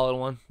a solid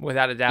one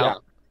without a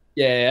doubt.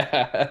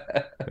 Yeah.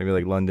 Maybe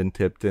like London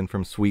Tipton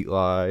from Sweet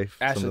Life.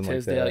 Ashley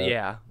Tisdale, like that.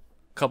 yeah.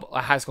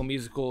 A High School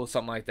Musical,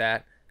 something like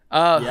that.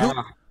 Yeah.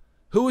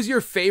 Who was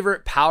your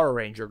favorite Power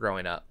Ranger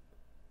growing up?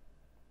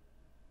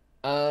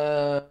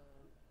 I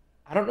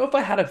don't know if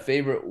I had a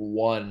favorite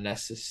one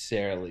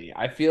necessarily.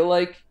 I feel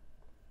like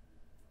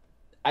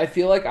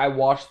I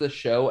watched the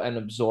show and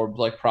absorbed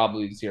like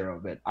probably zero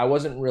of it. I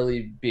wasn't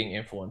really being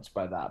influenced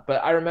by that.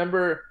 But I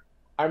remember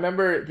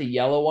the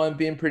yellow one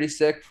being pretty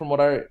sick from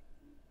what I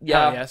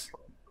Yes.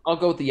 I'll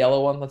go with the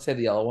yellow one. Let's say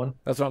the yellow one.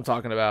 That's what I'm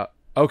talking about.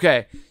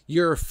 Okay.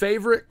 Your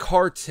favorite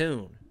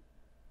cartoon?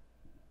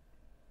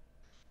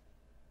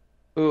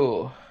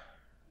 Ooh.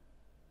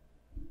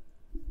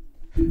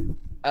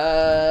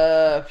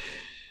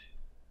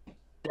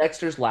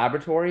 Dexter's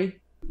Laboratory.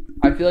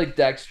 I feel like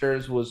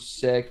Dexter's was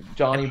sick.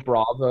 Johnny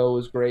Bravo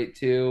was great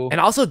too.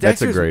 And also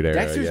That's a great era,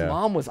 Dexter's yeah.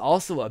 mom was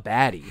also a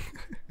baddie.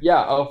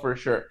 Yeah, oh for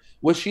sure.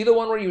 Was she the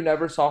one where you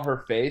never saw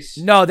her face?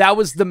 No, that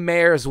was the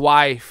mayor's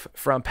wife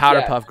from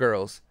Powderpuff Yeah.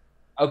 Girls.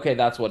 Okay,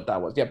 that's what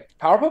that was. Yeah,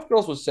 Powerpuff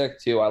Girls was sick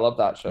too. I love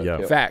that show Yeah,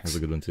 too. Facts. That's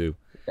a good one too.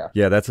 Yeah.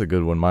 Yeah, that's a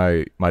good one.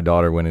 My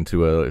daughter went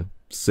into a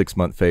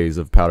 6-month phase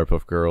of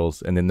Powderpuff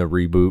Girls, and then the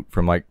reboot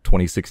from like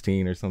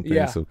 2016 or something.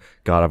 Yeah. So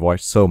God, I've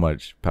watched so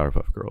much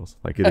Powderpuff Girls.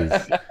 Like it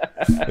is,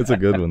 it's a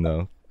good one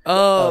though.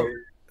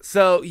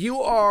 So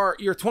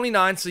you're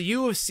 29, so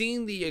you have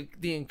seen the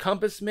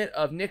encompassment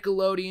of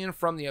Nickelodeon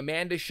from the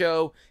Amanda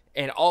Show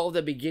and all of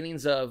the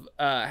beginnings of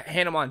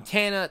Hannah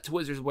Montana to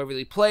Wizards of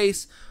Waverly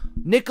Place.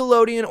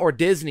 Nickelodeon or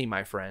Disney,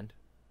 my friend?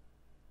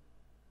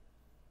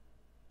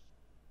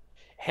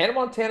 Hannah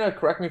Montana,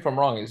 correct me if I'm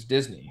wrong, is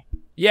Disney.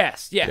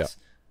 Yes. Yeah.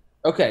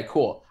 Okay,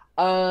 cool.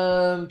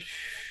 It's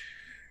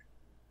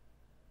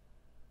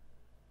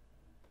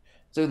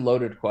a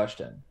loaded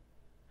question.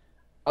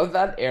 Of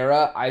that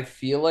era, I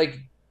feel like,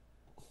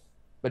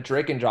 but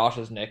Drake and Josh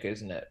is Nick,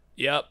 isn't it?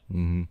 Yep.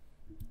 Mm-hmm.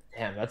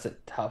 Damn, that's a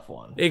tough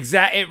one.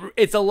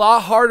 It's a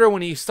lot harder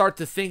when you start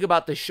to think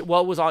about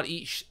what was on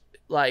each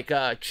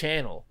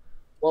channel.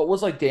 Well, it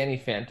was like Danny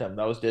Phantom.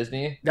 That was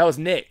Disney. That was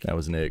Nick. That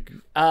was Nick.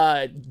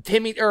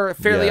 Timmy or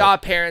Fairly Yeah.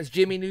 Odd Parents,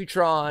 Jimmy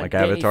Neutron, Like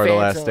Danny Avatar: The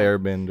Last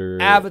Phantom,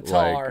 Airbender,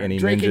 Avatar, like any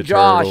Drake Ninja and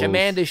Josh, Turtles.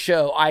 Amanda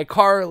Show,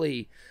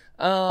 iCarly,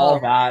 All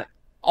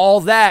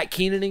that.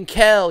 Keenan and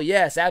Kel.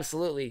 Yes,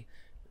 absolutely.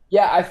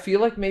 Yeah, I feel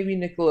like maybe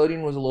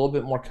Nickelodeon was a little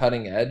bit more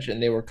cutting edge,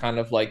 and they were kind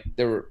of like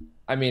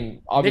I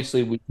mean,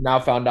 obviously, we now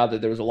found out that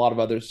there was a lot of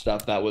other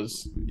stuff that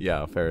was.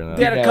 Yeah, fair enough.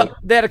 They had a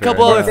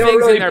couple Fair other enough. They were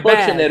things really in their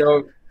pushing bag. it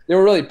over. They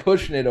were really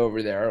pushing it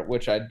over there,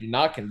 which I do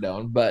not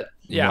condone. But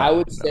Yeah. I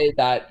would say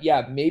that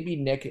maybe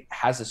Nick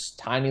has a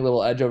tiny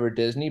little edge over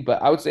Disney,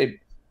 but I would say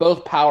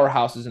both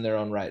powerhouses in their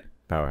own right.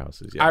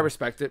 Powerhouses. Yeah, I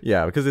respect it.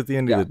 Yeah, because at the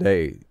end of the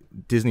day,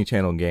 Disney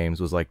Channel games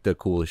was like the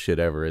coolest shit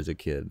ever as a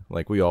kid.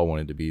 Like we all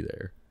wanted to be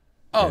there.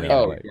 Oh You yeah.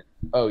 know,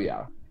 Oh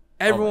yeah.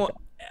 Everyone,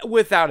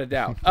 without a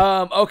doubt.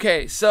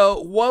 Okay, so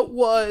what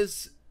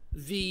was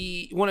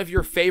one of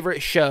your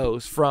favorite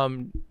shows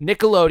from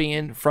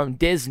Nickelodeon, from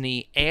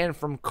Disney, and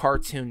from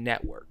Cartoon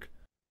Network?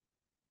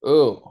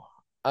 Oh,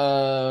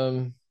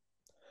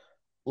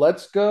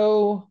 let's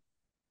go.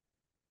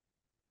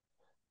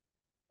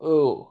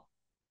 Oh,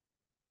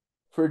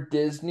 for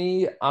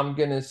Disney, I'm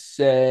gonna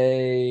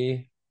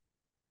say.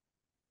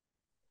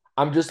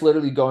 I'm just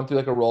literally going through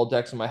like a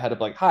Rolodex in my head of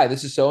like, hi,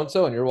 this is so and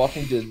so, and you're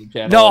watching Disney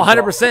Channel. No,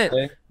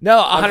 100%.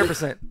 No,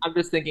 100%. I'm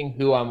just thinking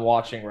who I'm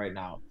watching right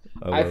now.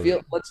 I love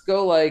it.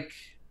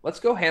 Let's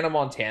go Hannah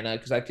Montana,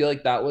 because I feel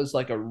like that was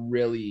like a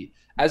really,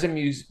 as a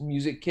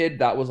music kid,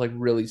 that was like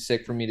really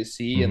sick for me to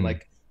see and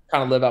like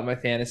kind of live out my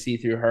fantasy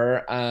through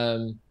her.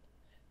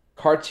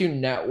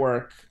 Cartoon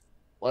Network,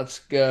 let's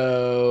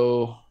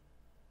go.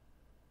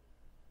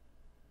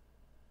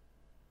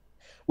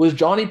 Was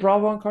Johnny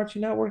Bravo on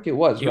Cartoon Network? It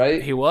was,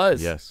 right? He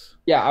was. Yes.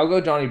 Yeah, I'll go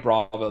Johnny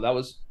Bravo. That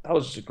was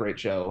just a great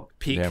show.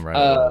 Peak. Damn right.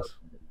 It was.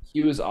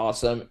 He was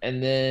awesome.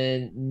 And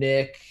then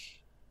Nick,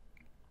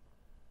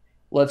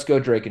 let's go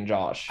Drake and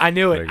Josh. I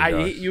knew it. Drake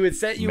and Josh. You had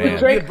said you Man. would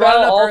Drake brought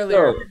it up also.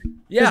 earlier.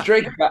 Yeah.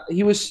 Drake,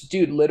 he was,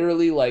 dude,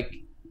 literally like,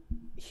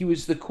 he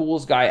was the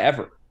coolest guy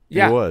ever.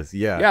 Yeah. He was,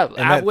 yeah. Yeah,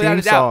 And without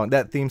a doubt.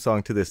 that theme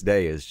song to this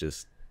day is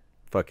just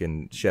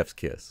fucking chef's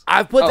kiss.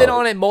 I've put that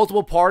on at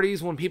multiple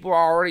parties when people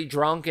are already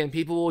drunk and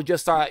people will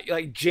just start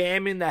like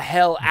jamming the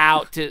hell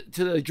out to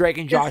the Drake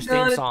and Josh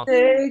theme song.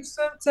 Take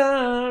some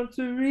time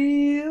to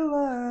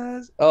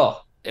realize.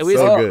 Oh, We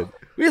so just, good.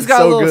 we just It's got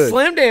so a little good.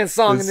 Slim Dance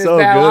song It's in this so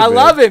battle. good, I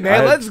love it,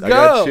 man. Let's go. I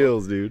got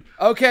chills, dude.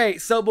 Okay,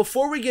 so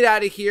before we get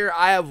out of here,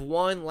 I have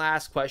one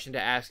last question to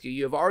ask you.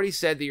 You have already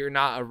said that you're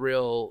not a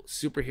real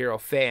superhero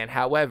fan.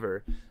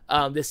 However,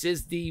 this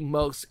is the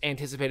most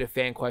anticipated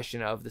fan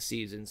question of the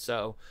season.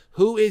 So,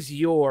 who is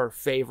your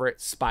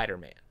favorite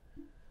Spider-Man?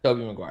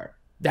 Tobey Maguire.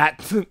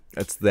 That's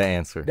the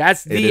answer.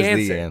 That's It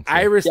is the answer.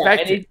 I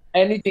respect it.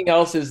 Anything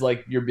else is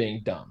like you're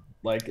being dumb.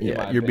 Like,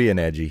 You're being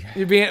edgy.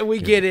 We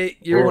get it.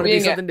 You Or want to be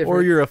being something different.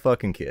 Or you're a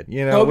fucking kid.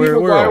 You know, Tobey we're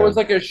Maguire all- was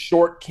like a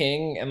short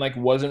king and like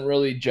wasn't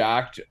really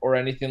jacked or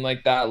anything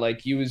like that.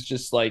 Like he was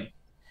just like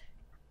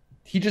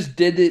he just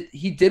did it.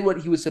 He did what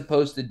he was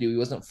supposed to do. He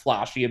wasn't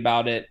flashy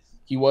about it.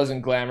 He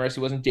wasn't glamorous. He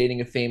wasn't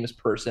dating a famous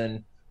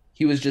person.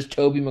 He was just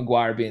Tobey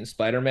Maguire being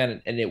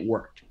Spider-Man, and it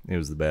worked. It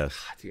was the best.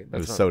 Dude, It that's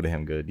was not- so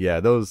damn good. Yeah,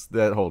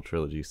 that whole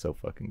trilogy is so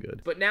fucking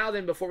good. But now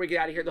then, before we get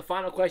out of here, the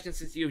final question,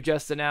 since you've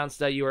just announced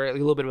that you are a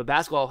little bit of a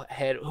basketball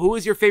head, who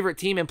is your favorite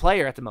team and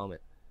player at the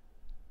moment?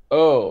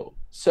 Oh,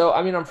 so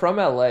I mean, I'm from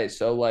LA,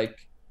 so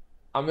like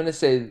I'm gonna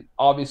say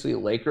obviously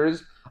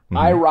Lakers.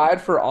 I ride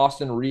for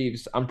Austin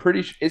Reeves. I'm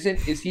pretty sure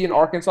is he an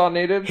Arkansas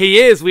native? He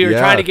is. We were Yeah.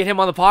 trying to get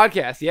him on the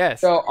podcast. Yes.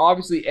 So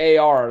obviously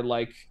AR,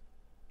 like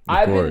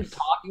I've been course.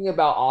 talking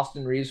about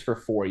Austin Reeves for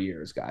 4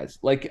 years, guys.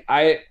 Like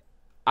I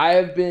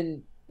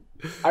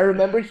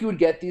remember he would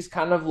get these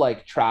kind of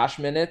like trash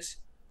minutes,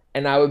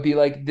 and I would be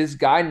like, this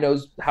guy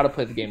knows how to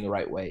play the game the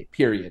right way.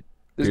 Period.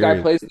 This guy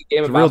Period. plays the game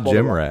It's of a real basketball.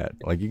 gym rat.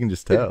 Like you can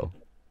just tell.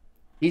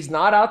 He's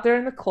not out there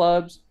in the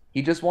clubs.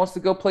 He just wants to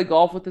go play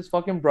golf with his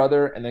fucking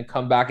brother and then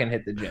come back and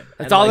hit the gym.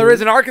 That's And, all like, there is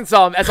in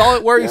Arkansas. That's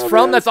all where he's Yeah,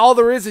 from. man. That's all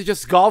there is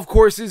just golf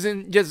courses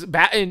and just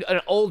in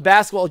an old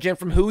basketball gym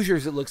from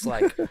Hoosiers. It looks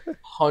like.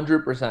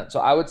 100%. So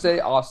I would say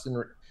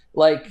Austin.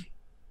 Like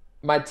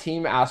my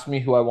team asked me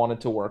who I wanted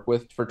to work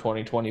with for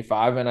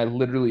 2025, and I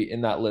literally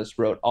in that list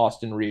wrote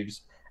Austin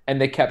Reeves. And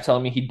they kept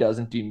telling me he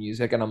doesn't do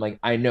music, and I'm like,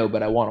 I know,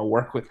 but I want to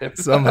work with him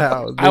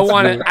Somehow. I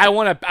want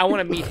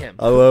to meet him.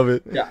 I love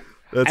it. Yeah.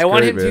 That's I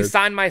want great, him to man.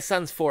 sign my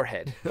son's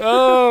forehead.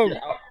 Oh,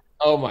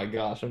 Oh my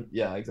gosh.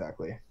 Yeah,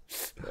 exactly.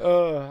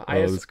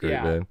 That's great,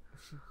 man.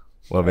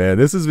 Well, man,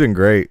 this has been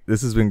great.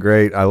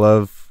 I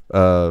love,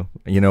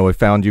 we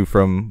found you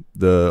from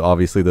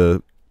obviously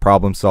the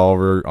Problem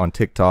Solver on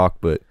TikTok,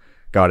 but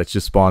God, it's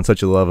just spawned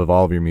such a love of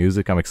all of your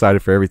music. I'm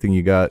excited for everything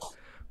you got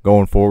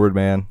going forward,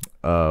 man.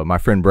 My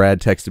friend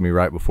Brad texted me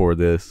right before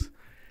this,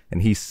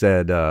 and he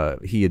said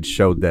he had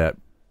showed that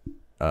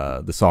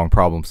the song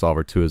Problem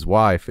Solver to his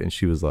wife, and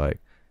she was like,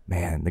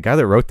 man, the guy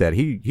that wrote that,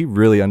 he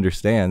really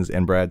understands.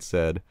 And Brad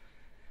said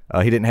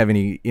he didn't have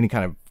any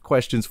kind of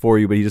questions for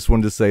you, but he just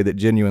wanted to say that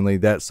genuinely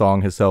that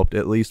song has helped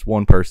at least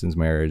one person's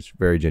marriage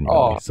very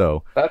genuinely. Oh,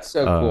 so That's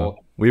so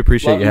cool. we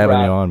appreciate Love you you, having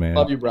Brad. you on, man.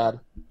 Love you, Brad.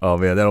 Oh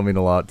man, that'll mean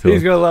a lot to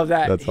he's him. gonna love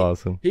that. That's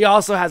awesome. He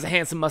also has a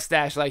handsome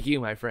mustache like you,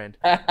 my friend.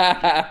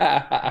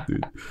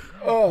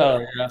 Oh,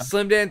 yeah.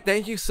 Slim Dan,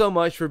 thank you so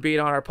much for being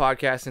on our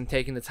podcast and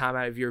taking the time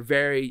out of your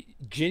very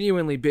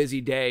genuinely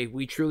busy day.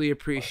 We truly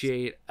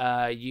appreciate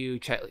you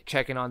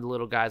checking on the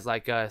little guys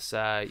like us.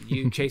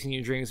 You chasing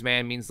your dreams,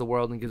 man, means the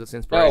world and gives us No,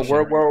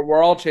 inspiration.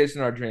 we're all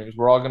chasing our dreams.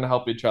 We're all gonna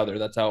help each other.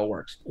 That's how it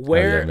works.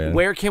 Where man.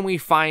 where can we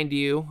find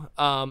you?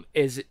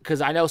 Is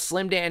because I know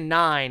Slim Dan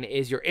 9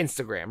 is your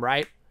Instagram,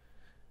 right?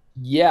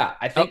 Yeah,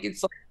 I think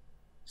it's like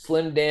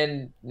Slim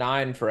Dan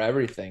 9 for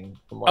everything.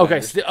 from what I Okay,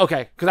 understand.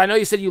 okay. Because I know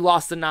you said you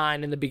lost the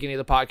 9 in the beginning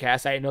of the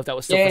podcast. I didn't know if that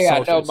was still for Yeah,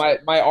 no, socials.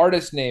 my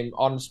artist name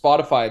on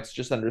Spotify it's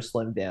just under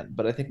Slim Dan,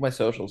 but I think my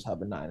socials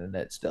have a 9 in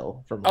it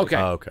still. From Okay.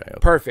 Okay.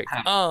 Perfect.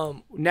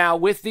 Now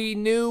with the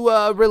new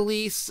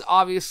release,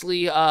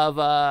 obviously of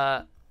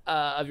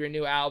your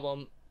new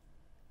album,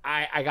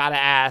 I gotta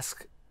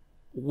ask,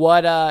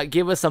 what?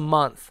 Give us a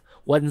month.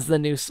 When's the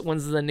new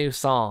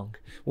song?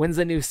 When's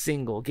the new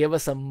single? Give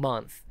us a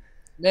month.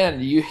 Man,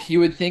 you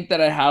would think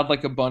that I had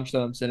like a bunch that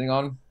I'm sitting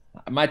on.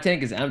 My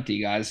tank is empty,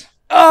 guys.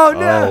 Oh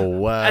no! Oh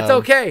wow. That's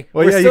okay.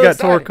 Well, We're yeah, you still got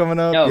tour excited. coming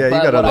up. No, Yeah, you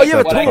but got what other I-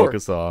 stuff what to I-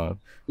 focus on.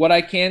 What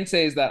I can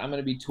say is that I'm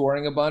going to be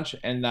touring a bunch,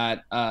 and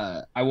that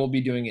I will be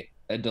doing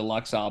a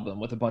deluxe album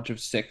with a bunch of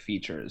sick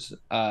features.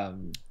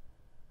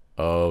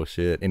 Oh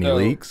shit! Any So-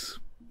 leaks?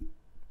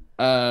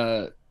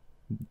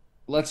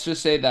 Let's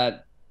just say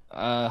that.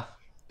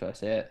 Do I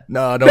say it?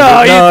 No, No,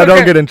 it's don't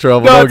okay. get in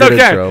trouble. No, Don't it's get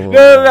okay. in trouble.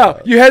 No.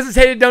 You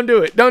hesitated. Don't do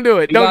it. Don't do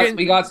it.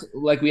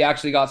 We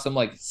actually got some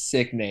like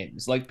sick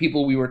names, like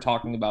people we were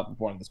talking about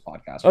before on this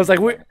podcast. I was like,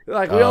 we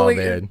Oh, only,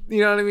 man.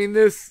 you know what I mean?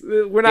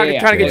 We're not Yeah,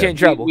 trying to get yeah. you in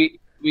trouble.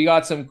 We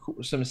got some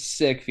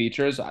sick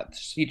features,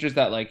 features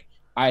that like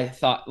I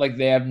thought like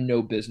they have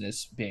no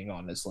business being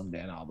on this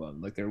Slimdan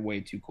album. Like they're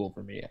way too cool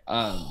for me.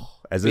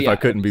 As if I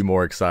couldn't be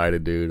more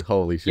excited, dude.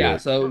 Holy shit. Yeah,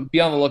 so be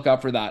on the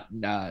lookout for that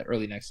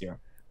early next year.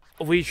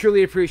 We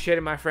truly appreciate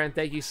it, my friend.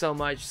 Thank you so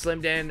much,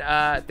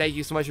 Slimdan. Thank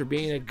you so much for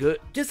being a good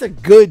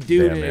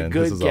dude and a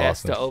good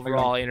guest to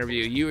overall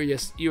interview.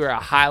 You were a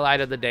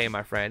highlight of the day,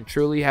 my friend.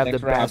 Truly have the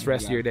best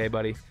rest of your day,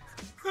 buddy.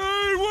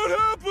 Hey, what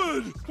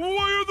happened?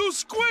 Why are those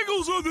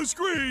squiggles on the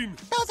screen?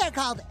 Those are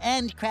called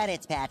end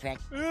credits, Patrick.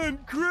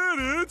 End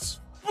credits?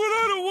 But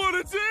I don't want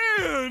it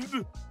to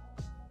end!